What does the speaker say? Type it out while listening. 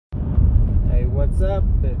What's up?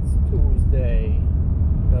 It's Tuesday,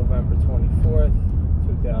 November 24th,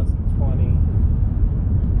 2020.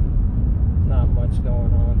 Not much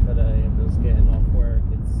going on today. I'm just getting off work.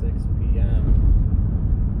 It's 6 p.m.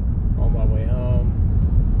 On my way home.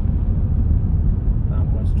 Not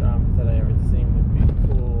much drama today. Everything seemed to be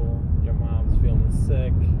cool. Your mom's feeling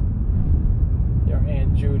sick. Your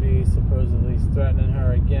Aunt Judy supposedly is threatening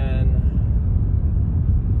her again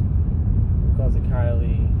because of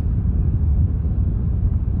Kylie.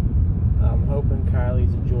 I'm hoping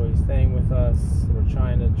Kylie's enjoys staying with us. We're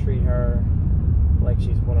trying to treat her like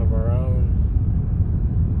she's one of our own.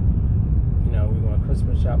 You know, we went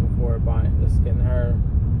Christmas shopping for her, just getting her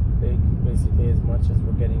basically as much as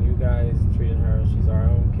we're getting you guys, treating her. She's our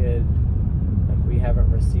own kid. Like, we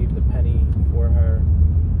haven't received a penny for her.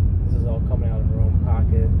 This is all coming out of her own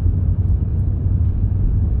pocket.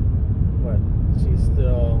 But she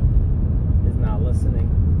still is not listening.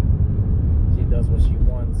 She does what she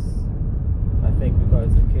wants. I think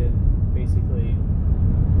because the kid basically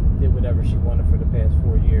did whatever she wanted for the past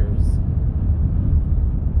 4 years.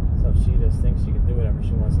 So she just thinks she can do whatever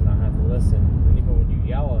she wants and not have to listen. And even when you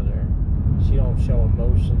yell at her, she don't show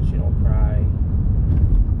emotion, she don't cry.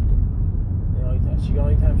 The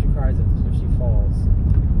only time she cries is if she falls.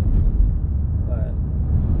 But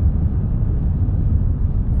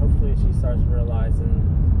hopefully she starts realizing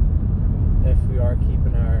if we are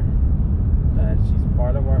keeping her, that she's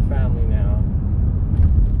part of our family now.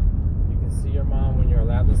 You can see your mom when you're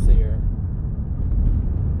allowed to see her.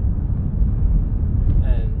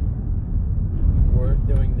 And we're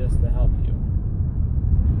doing this to help you.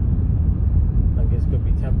 Like, this could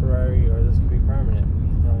be temporary or this could be permanent. We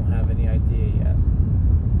don't have any idea yet.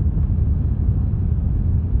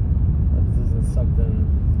 But this isn't something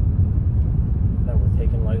that we're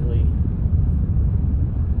taking lightly.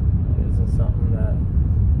 It isn't something that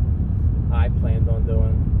I planned on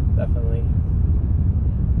doing, definitely.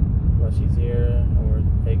 But she's here and we're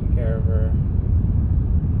taking care of her.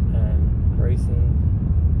 And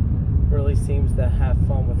Grayson really seems to have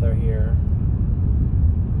fun with her here.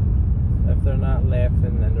 If they're not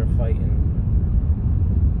laughing, then they're fighting.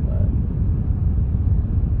 But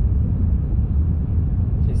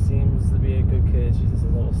she seems to be a good kid. She's just a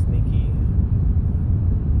little sneaky.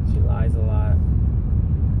 She lies a lot.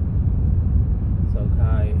 So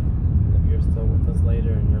Kai, you're still with us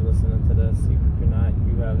later and you're listening to this, even if you're not,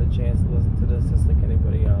 you have the chance to listen to this just like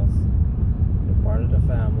anybody else. You're part of the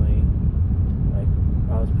family. Like,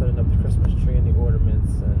 I was putting up the Christmas tree and the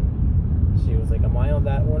ornaments, and she was like, am I on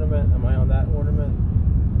that ornament? Am I on that ornament?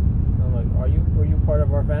 And I'm like, were you part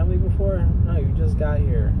of our family before? No, you just got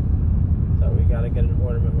here. So we gotta get an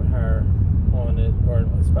ornament with her on it, or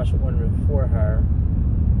a special ornament for her.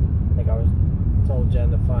 Like, I told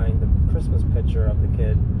Jen to find the Christmas picture of the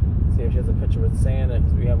kid. See if she has a picture with Santa,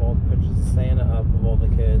 because we have all the pictures of Santa up of all the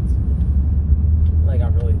kids. Like, I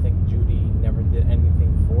really think Judy never did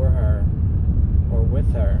anything for her or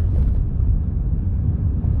with her.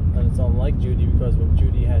 And it's unlike Judy, because when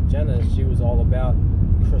Judy had Jenna, she was all about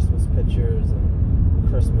Christmas pictures and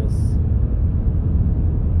Christmas.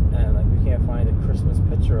 And like, we can't find a Christmas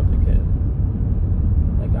picture of the kid.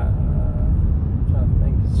 Like, I'm trying to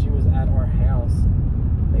think, because she was at our house,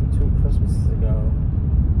 I think 2 Christmases ago.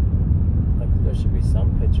 There should be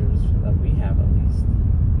some pictures that we have, at least,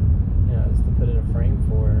 you know, just to put in a frame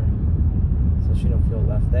for her so she don't feel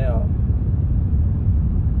left out.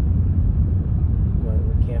 But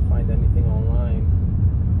we can't find anything online.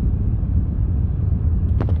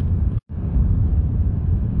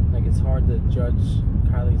 Like, it's hard to judge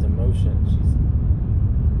Kylie's emotion. She's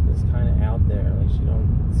just kind of out there. Like, she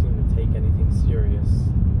don't seem to take anything serious.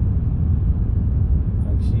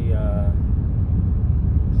 Like, she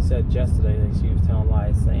said yesterday that she was telling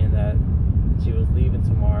lies, saying that she was leaving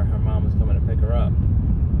tomorrow, her mom was coming to pick her up.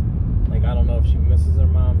 Like, I don't know if she misses her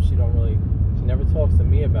mom. She never talks to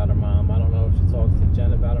me about her mom. I don't know if she talks to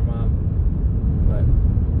Jen about her mom, but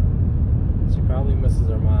she probably misses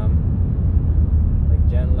her mom. Like,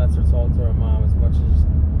 Jen lets her talk to her mom as much as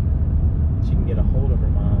she can get a hold of her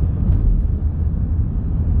mom.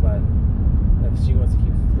 But if she wants to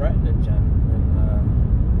keep threatening Jen, then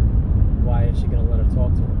why is she going to let her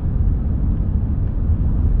talk to her?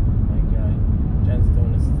 Like, Jen's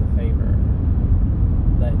doing this as a favor,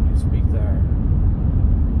 letting you speak to her.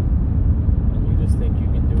 And you just think you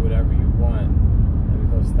can do whatever you want. And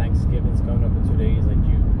because Thanksgiving's coming up in 2 days, like,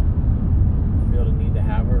 you feel the need to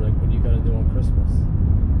have her. Like, what are you going to do on Christmas?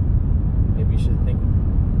 Maybe you should think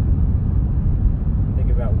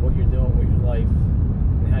about what you're doing with your life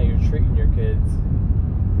and how you're treating your kids,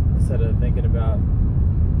 instead of thinking about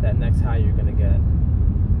that next high you're going to get.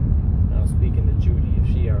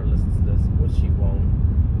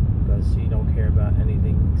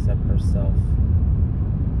 except herself.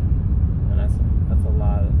 And that's a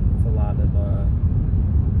lot of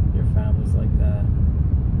your families like that.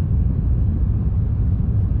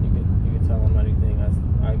 You can tell them anything.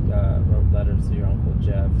 I wrote letters to your Uncle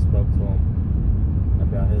Jeff, spoke to him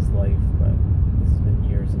about his life, but this has been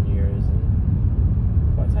years and years,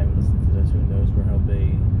 and by the time you listen to this, who knows where he'll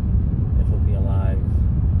be, if he'll be alive,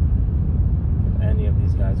 if any of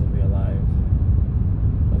these guys will be alive,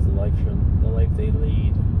 because the life they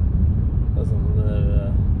lead doesn't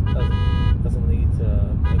lead to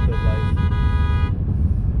a good life.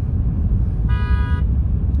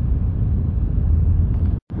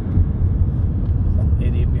 Some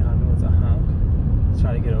idiot behind me was a honk. He's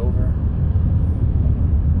trying to get over.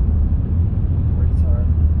 Retard.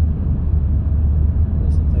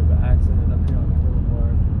 There's some type of accident up here on the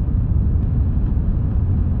boulevard.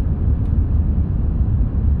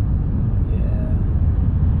 Yeah.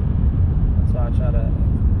 That's why I try to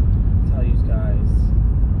tell you guys,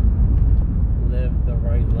 live the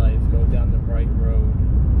right life, go down the right road,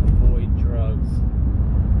 avoid drugs,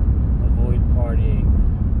 avoid partying,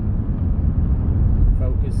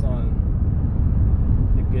 focus on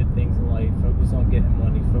the good things in life, focus on getting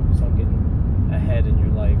money, focus on getting ahead in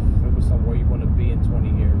your life, focus on where you want to be in 20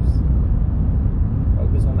 years,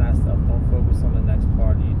 focus on that stuff. Don't focus on the next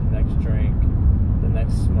party, the next drink, the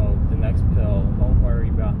next smoke, the next pill. Don't worry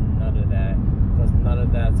about none of that, because none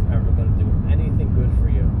of that's ever going to do anything good for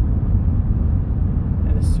you.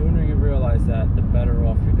 And the sooner you realize that, the better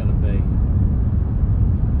off you're going to be. You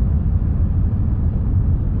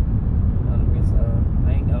know what I mean? So I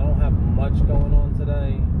don't have much going on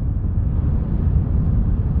today.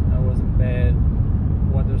 It wasn't bad.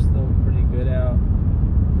 Weather's still pretty good out.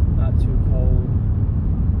 Not too cold.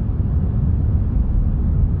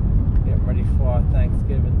 Getting ready for our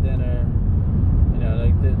Thanksgiving dinner. You know,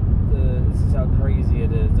 like this is how crazy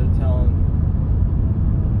it is. They're telling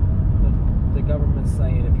the government's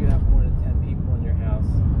saying if you have more than 10 people in your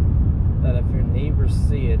house, that if your neighbors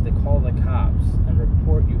see it, they call the cops and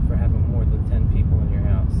report you for having more than 10 people in your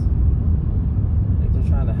house. Like they're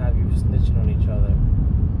trying to have you snitching on each other.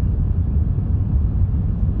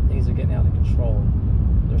 Things are getting out of control.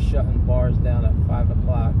 They're shutting bars down at 5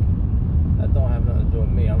 o'clock. That don't have nothing to do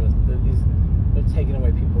with me. They're taking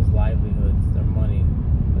away people's livelihoods, their money.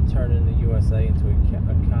 They're turning the USA into a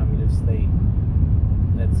communist state.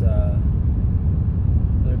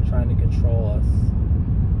 They're trying to control us,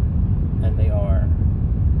 and they are.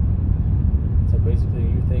 So basically,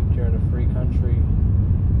 you think you're in a free country.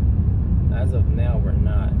 As of now, we're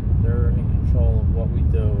not. They're in control of what we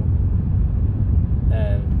do,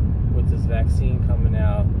 and with this vaccine coming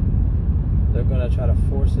out, they're going to try to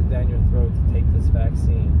force it down your throat to take this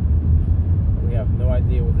vaccine. And we have no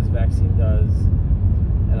idea what this vaccine does.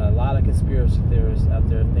 And a lot of conspiracy theorists out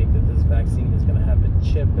there think that this vaccine is going to have a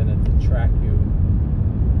chip in it to track you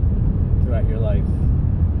throughout your life.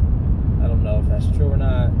 I don't know if that's true or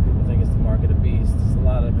not. People think it's the mark of the beast. There's a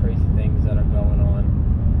lot of crazy things that are going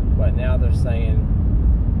on. But now they're saying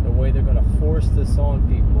the way they're going to force this on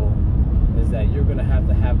people is that you're going to have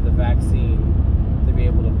the vaccine to be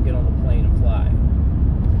able to get on the plane and fly.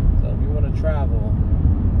 So if you want to travel,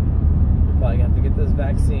 you're probably going to have to get this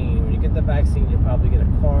vaccine. When you get the vaccine, you'll probably get a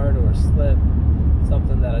card or a slip,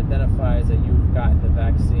 something that identifies that you've gotten the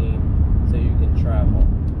vaccine so you can travel.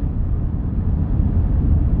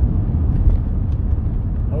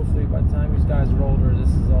 Hopefully by the time these guys are older, this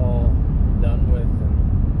is all done with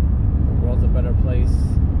and the world's a better place.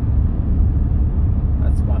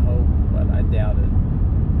 That's my hope, but I doubt it.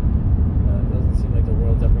 It doesn't seem like the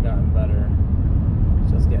world's ever gotten better.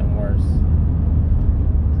 It's just getting worse.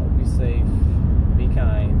 So be safe, be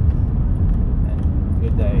kind, and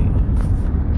good day.